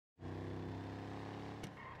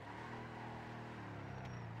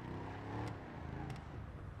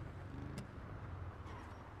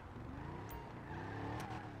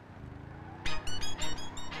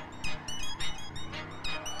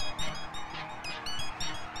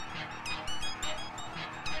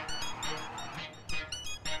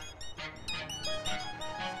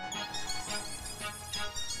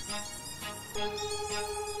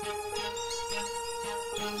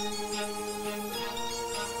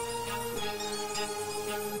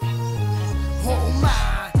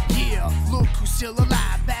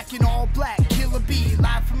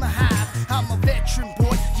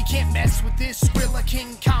Can't mess with this Skrilla,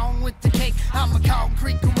 King Kong with the cake. I'm a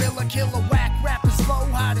concrete gorilla, killer whack rappers flow.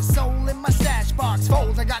 Hide a soul in my stash box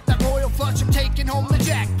fold. I got that royal flush, I'm taking home the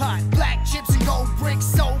jackpot. Black chips and gold bricks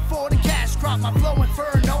sold for the cash crop. My flow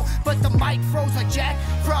inferno, but the mic froze like Jack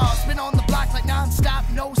Frost. Been on the block like non-stop,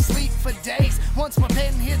 no sleep for days. Once my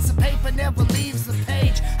pen hits the paper, never leaves the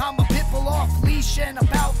page. I'm a pit bull off leash and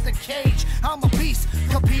about the cage. I'm a beast,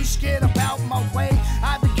 capiche, get about my way.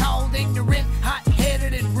 I've been called ignorant,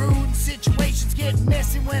 hot-headed and rude. Situations get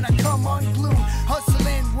messy when I come unglued.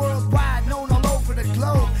 Hustling worldwide, known all over the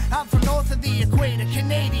globe. I'm from north of the equator,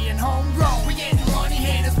 Canadian, homegrown. We getting money,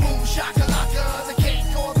 haters, boom, shakalaka. The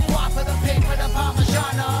cake or the guapa, the paper, the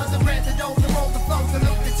parmigiana. The bread, the dough, the roll, the flow, the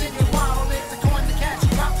look that's in your wallet. The coin, the cash, the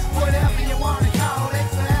crop, whatever you wanna call it.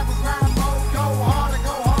 Forever grind mode, go hard or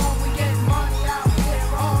go home. We getting money out here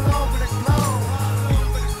all over the globe.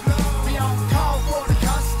 We on call for the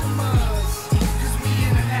customers, cause we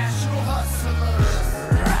international hustlers.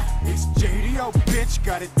 It's JDO, bitch,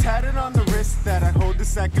 got it tatted on the wrist that I hold the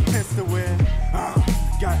second pistol with.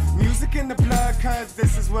 Got music in the blood, cause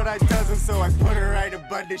this is what I does, and so I put it right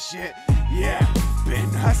above the shit. Yeah, been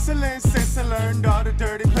hustling since I learned all the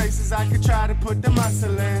dirty places I could try to put the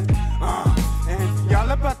muscle in. And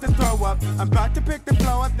y'all about to throw up. I'm about to pick the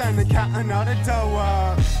flow up, then counting all the dough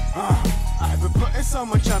up. I've been putting so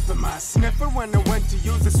much up in my sniffer. When I went to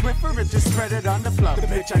use the Swiffer, it just spread it on the floor. The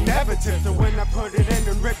bitch I never tipped her when I put it in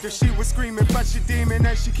and ripped her. She was screaming, but she demon,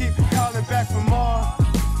 and she keep calling back for more.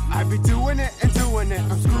 I be doing it and doing it.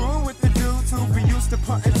 I'm screwing with the dudes who be used to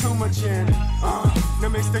putting too much in. Now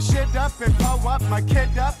mix the shit up and pull up my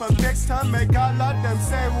kid up. Up next time, make all of them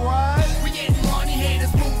say what? We getting money,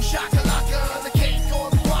 haters, boom, shakalaka. The cake or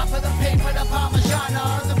the guapa, the paper, the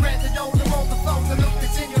parmigiana. The bread, the dough, the roll, the flow, the look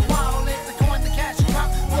that's in your wallet. The coin, the cash, the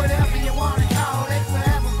crop, whatever you wanna call it.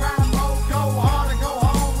 Forever grind mode, go hard or go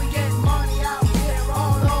home. We getting money out here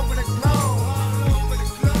all over the globe.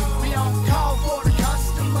 We on call for the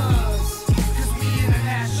customers, cause we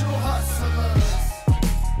international hustlers.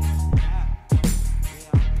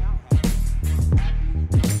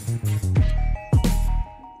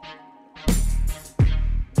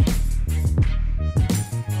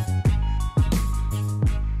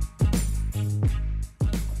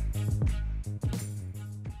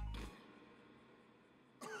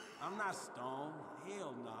 I'm not stoned.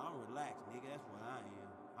 Hell no, I'm relaxed, nigga. That's what I am.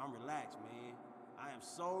 I'm relaxed, man. I am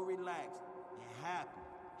so relaxed and happy.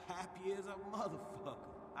 Happy as a motherfucker.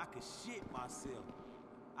 I could shit myself.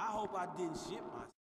 I hope I didn't shit myself.